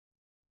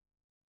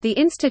The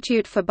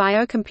Institute for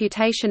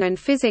Biocomputation and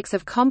Physics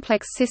of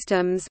Complex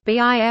Systems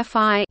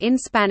 (BIFI) in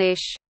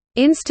Spanish,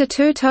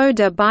 Instituto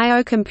de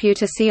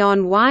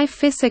Biocomputación y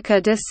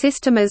Física de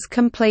Sistemas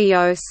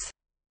Complejos,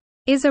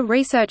 is a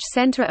research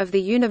center of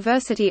the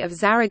University of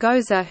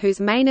Zaragoza whose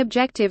main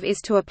objective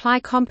is to apply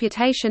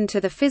computation to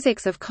the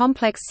physics of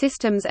complex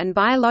systems and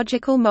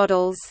biological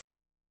models.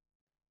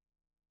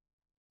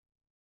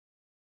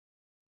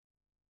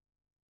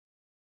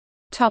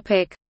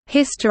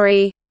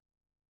 History.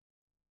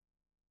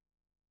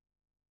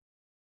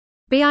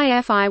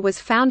 BIFI was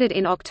founded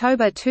in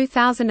October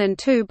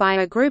 2002 by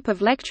a group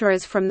of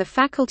lecturers from the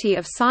Faculty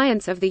of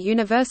Science of the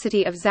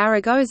University of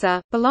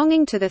Zaragoza,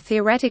 belonging to the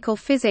Theoretical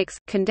Physics,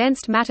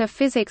 Condensed Matter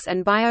Physics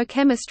and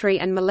Biochemistry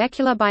and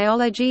Molecular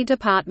Biology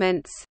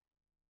departments.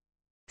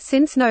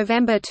 Since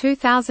November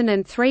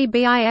 2003,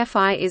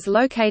 BIFI is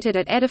located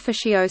at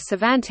Edificio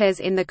Cervantes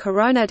in the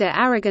Corona de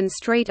Aragon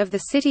street of the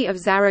city of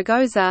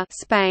Zaragoza,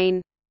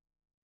 Spain.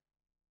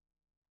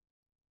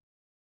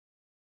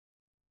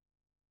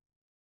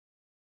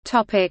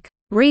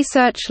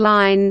 Research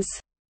lines.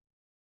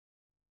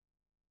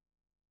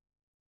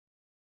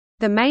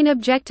 The main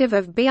objective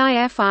of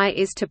BIFI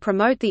is to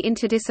promote the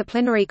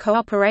interdisciplinary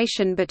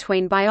cooperation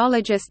between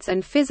biologists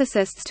and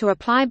physicists to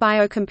apply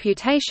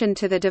biocomputation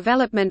to the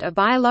development of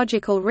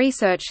biological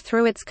research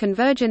through its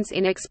convergence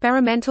in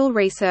experimental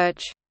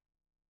research.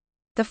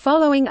 The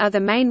following are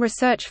the main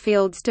research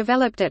fields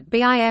developed at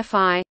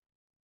BIFI: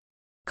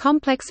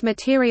 complex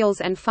materials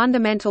and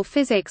fundamental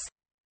physics,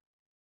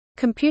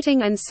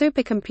 computing and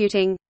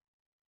supercomputing,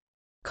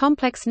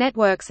 complex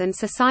networks and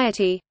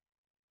society,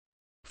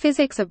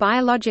 physics of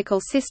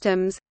biological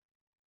systems,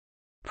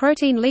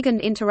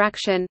 protein-ligand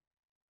interaction,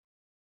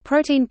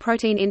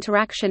 protein-protein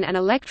interaction and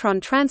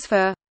electron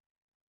transfer,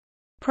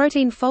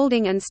 protein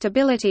folding and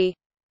stability,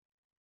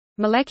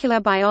 molecular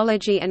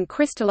biology and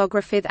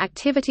crystallography. The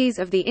activities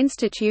of the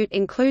Institute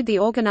include the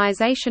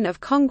organization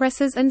of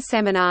congresses and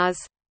seminars.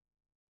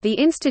 The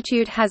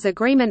Institute has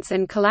agreements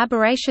and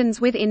collaborations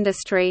with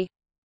industry.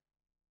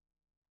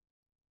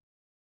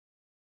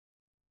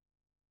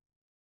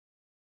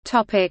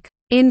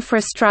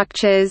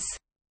 Infrastructures.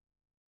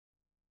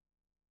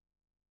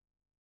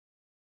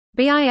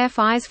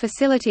 BIFI's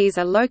facilities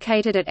are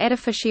located at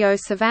Edificio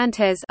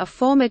Cervantes, a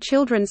former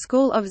children's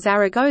school of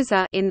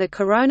Zaragoza, in the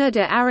Corona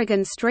de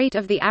Aragon street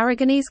of the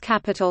Aragonese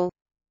capital.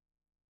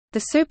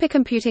 The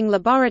supercomputing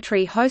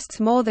laboratory hosts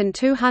more than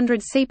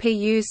 200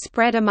 CPUs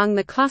spread among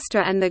the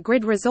cluster and the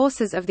grid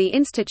resources of the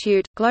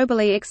institute,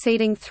 globally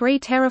exceeding 3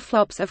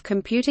 teraflops of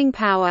computing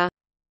power.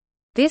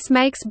 This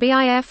makes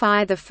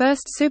BIFI the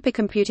first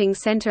supercomputing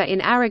center in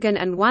Aragon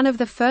and one of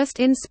the first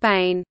in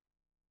Spain.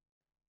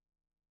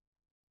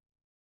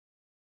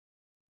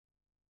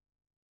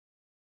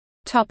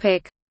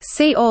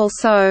 See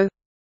also: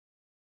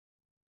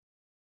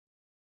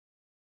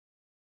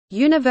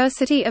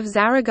 University of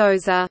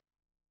Zaragoza.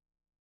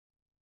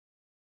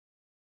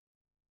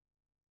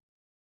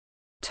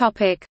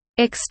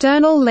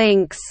 External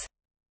links: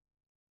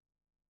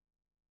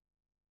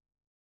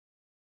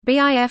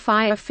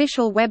 BIFI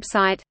official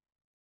website,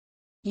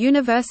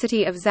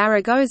 University of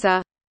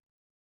Zaragoza,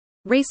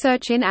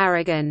 Research in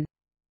Aragon.